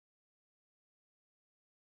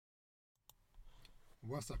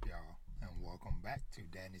What's up, y'all, and welcome back to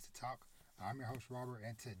Dad Needs to Talk. I'm your host Robert,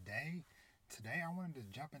 and today I wanted to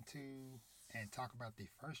jump into and talk about the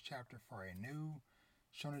first chapter for a new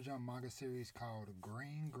Shonen Jump manga series called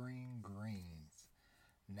Green Green Greens.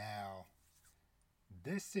 Now,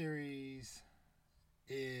 this series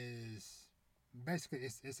is basically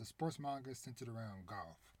it's a sports manga centered around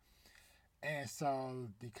golf. And so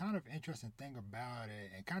the kind of interesting thing about it,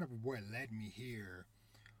 and kind of what led me here,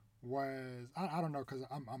 was I don't know because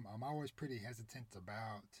I'm always pretty hesitant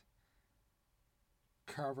about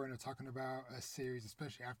covering or talking about a series,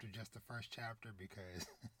 especially after just the first chapter, because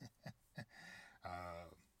uh,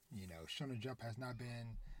 Shonen Jump has not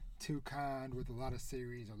been too kind with a lot of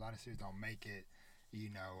series. A lot of series don't make it,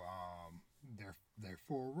 their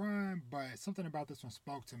full run. But something about this one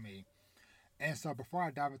spoke to me, and so before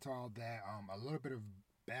I dive into all that, a little bit of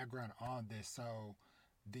background on this. So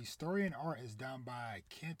the story and art is done by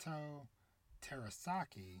Kento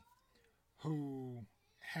Terasaki, who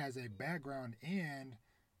has a background in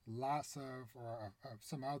lots of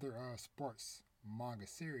some other sports manga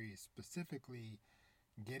series, specifically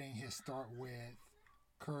getting his start with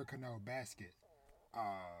Kuroko no Basket,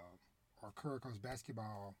 uh, or Kuroko's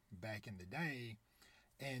basketball back in the day.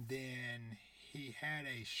 And then he had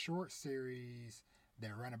a short series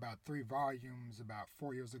that ran about 3 volumes about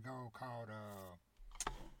 4 years ago called,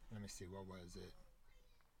 let me see, what was it?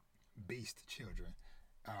 Beast Children,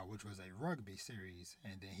 which was a rugby series.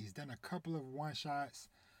 And then he's done a couple of one shots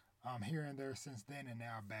here and there since then, and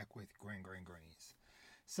now back with Green Green Greens.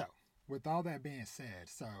 So, with all that being said,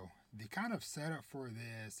 so the kind of setup for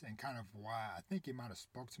this and kind of why I think it might have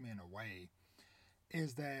spoke to me in a way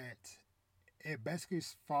is that it basically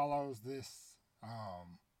follows this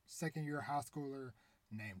second year high schooler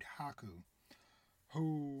named Haku,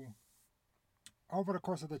 who over the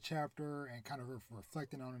course of the chapter and kind of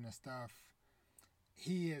reflecting on it and stuff,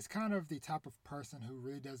 he is kind of the type of person who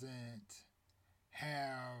really doesn't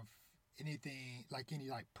have anything like any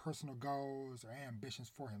like personal goals or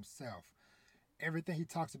ambitions for himself. Everything he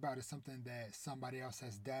talks about is something that somebody else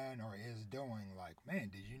has done or is doing. Like, man,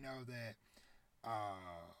 did you know that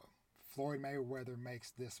Floyd Mayweather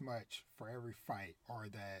makes this much for every fight, or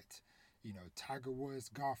that Tiger Woods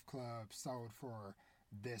golf club sold for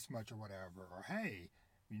this much or whatever, or hey,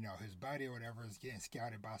 his buddy or whatever is getting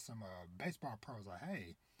scouted by some baseball pros, like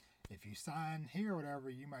hey, if you sign here or whatever,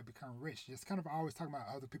 you might become rich. Just kind of always talking about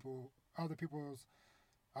other people's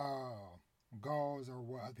uh, goals or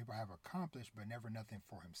what other people have accomplished, but never nothing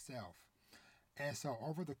for himself. And so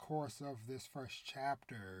over the course of this first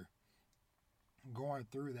chapter, going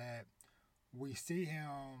through that, we see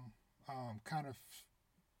him kind of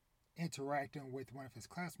interacting with one of his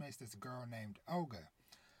classmates, this girl named Olga,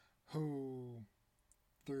 who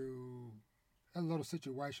through a little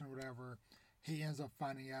situation or whatever, he ends up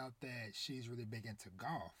finding out that she's really big into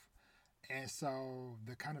golf. And so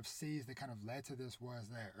the kind of seeds that kind of led to this was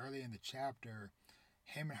that early in the chapter,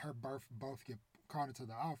 him and her both get called into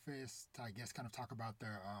the office to, I guess, kind of talk about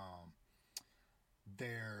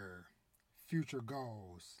their future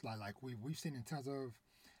goals. Like we've seen in tons of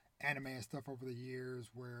anime and stuff over the years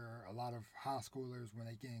where a lot of high schoolers, when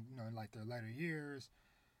they get in like their later years,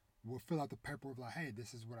 will fill out the paperwork like, hey,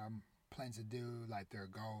 this is what I'm planning to do, like their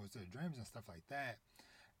goals, their dreams and stuff like that.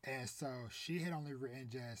 And so she had only written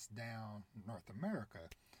just down North America.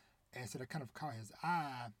 And so that kind of caught his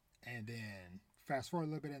eye. And then fast forward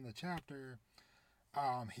a little bit in the chapter,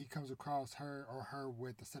 he comes across her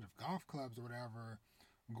with a set of golf clubs or whatever,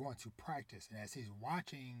 going to practice. And as he's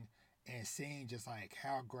watching and seeing just like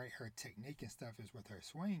how great her technique and stuff is with her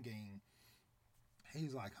swinging,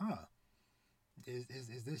 he's like, huh,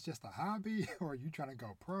 is this just a hobby or are you trying to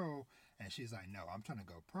go pro? And she's like, no, I'm trying to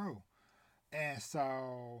go pro. And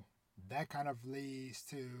so that kind of leads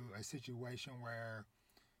to a situation where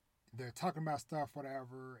they're talking about stuff,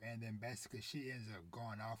 whatever, and then basically she ends up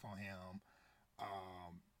going off on him,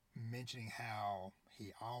 mentioning how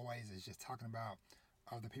he always is just talking about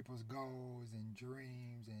other people's goals and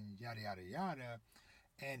dreams and yada yada yada.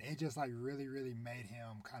 And it just like really, really made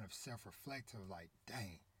him kind of self reflective, like,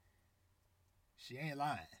 dang, she ain't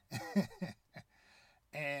lying.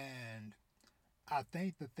 And I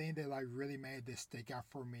think the thing that like really made this stick out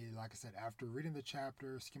for me, like I said, after reading the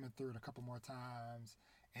chapter, skimming through it a couple more times,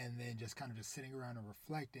 and then just kind of just sitting around and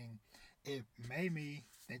reflecting, it made me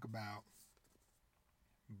think about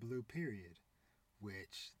Blue Period,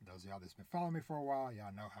 which those of y'all that's been following me for a while,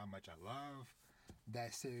 y'all know how much I love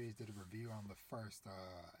that series. Did a review on the first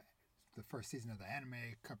season of the anime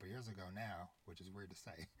a couple years ago now, which is weird to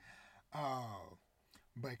say. Uh,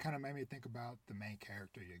 but it kind of made me think about the main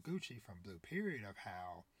character Yaguchi from Blue Period, of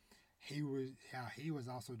how he was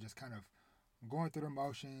also just kind of going through the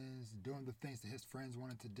motions, doing the things that his friends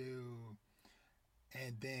wanted to do,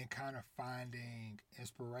 and then kind of finding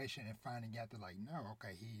inspiration and finding out that like no,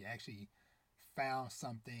 okay, he actually found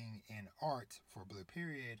something in art for Blue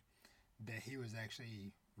Period that he was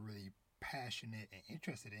actually really passionate and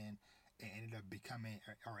interested in, and ended up becoming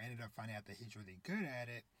or ended up finding out that he's really good at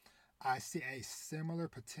it. I see a similar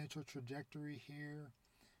potential trajectory here.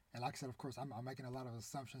 And like I said, of course, I'm making a lot of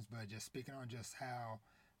assumptions, but just speaking on just how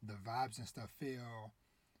the vibes and stuff feel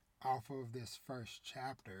off of this first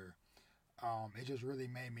chapter, it just really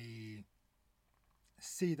made me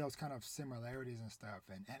see those kind of similarities and stuff.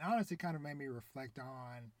 And honestly kind of made me reflect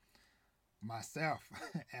on myself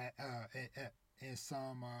at, in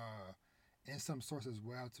some sources as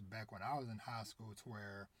well to back when I was in high school to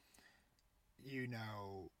where, you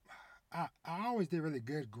know, I always did really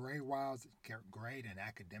good grade and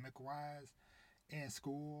academic wise in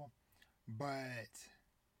school, but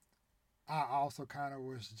I also kind of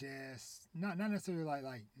was just not necessarily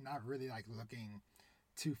like not really like looking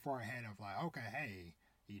too far ahead of like okay hey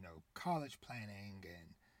college planning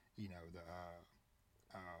and the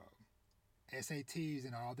SATs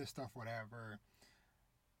and all this stuff whatever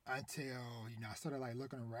until I started like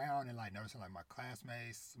looking around and like noticing like my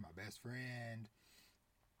classmates, my best friend,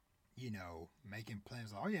 making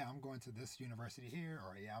plans like, oh yeah, I'm going to this university here,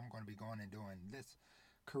 or yeah, I'm going to be going and doing this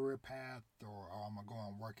career path, or oh, I'm going to go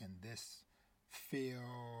and work in this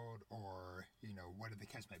field, or, whatever the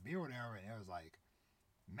case may be, or whatever. And it was like,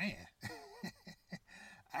 man,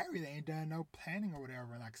 I really ain't done no planning or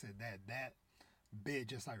whatever. And like I said, that bit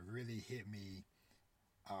just like really hit me.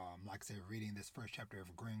 Like I said, reading this first chapter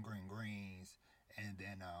of Green Green Greens, and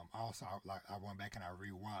then also I went back and I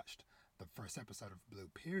rewatched the first episode of Blue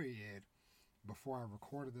Period before I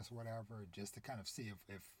recorded this, whatever, just to kind of see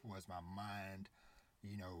if was my mind,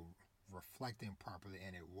 reflecting properly,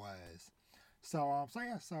 and it was. So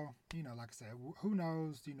yeah, so like I said, who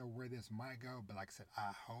knows, where this might go, but like I said,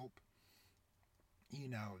 I hope,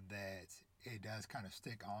 that it does kind of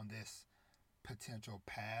stick on this potential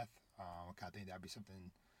path. I think that'd be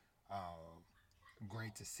something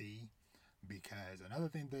great to see. Because another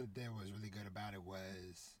thing that was really good about it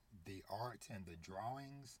was the art and the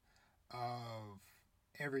drawings of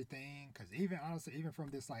everything. Because even honestly, even from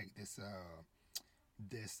this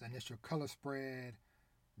initial color spread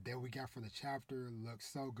that we got for the chapter looks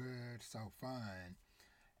so good, so fun,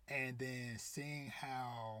 and then seeing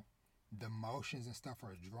how the motions and stuff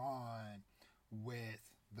are drawn with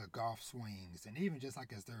the golf swings, and even just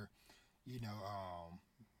like as they're, you know,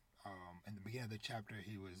 in the beginning of the chapter,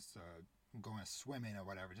 he was going swimming or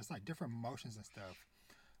whatever, just like different motions and stuff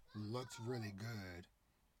looked really good.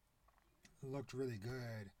 Looked really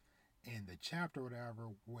good in the chapter or whatever,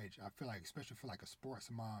 which I feel like, especially for like a sports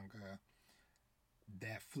manga,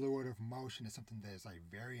 that fluid of motion is something that is like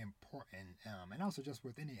very important, and also just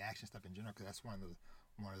with any action stuff in general, because that's one of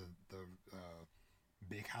the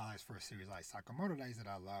big highlights for a series like Sakamoto Days that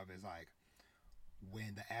I love is like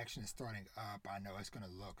when the action is starting up, I know it's gonna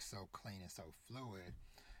look so clean and so fluid.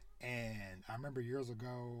 And I remember years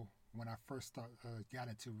ago when I first got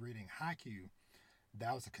into reading Haikyuu,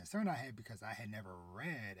 that was a concern I had because I had never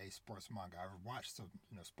read a sports manga. I've watched some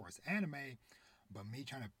sports anime, but me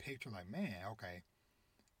trying to picture like, man, okay,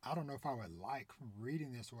 I don't know if I would like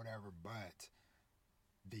reading this or whatever, but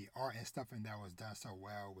the art and stuff in that was done so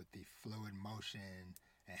well with the fluid motion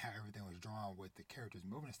and how everything was drawn with the characters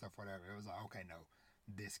moving and stuff, whatever. It was like, okay, no,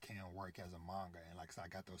 this can work as a manga. And like I said, I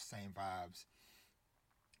got those same vibes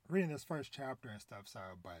reading this first chapter and stuff. So,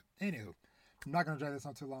 but anywho, I'm not gonna drag this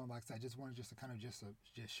on too long. Like I said, I just wanted just to kind of just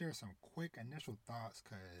share some quick initial thoughts,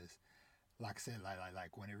 because like I said,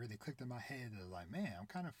 like when it really clicked in my head, it was like, man, I'm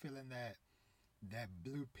kind of feeling that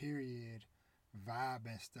blue period vibe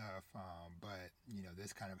and stuff. But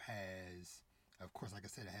this kind of has, of course, like I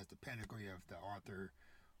said, it has the pedigree of the author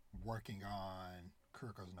working on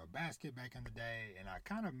Kuroko's No Basket back in the day, and I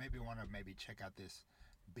kind of maybe want to maybe check out this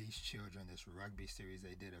Beast Children, this rugby series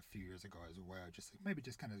they did a few years ago as well. Just maybe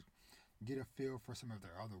just kind of get a feel for some of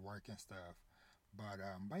their other work and stuff. But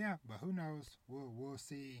yeah, but who knows? We'll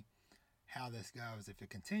see how this goes. If it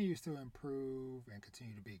continues to improve and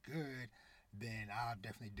continue to be good, then I'll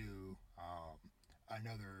definitely do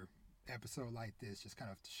another episode like this, just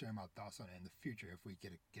kind of to share my thoughts on it in the future if we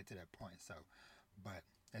get to that point. So, but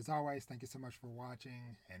as always, thank you so much for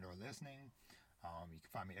watching and or listening. You can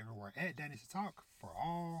find me everywhere at Danny's to Talk for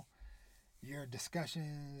all your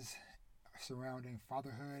discussions surrounding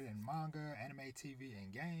fatherhood and manga, anime, TV,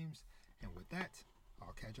 and games. And with that,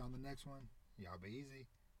 I'll catch you on the next one. Y'all be easy.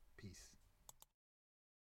 Peace.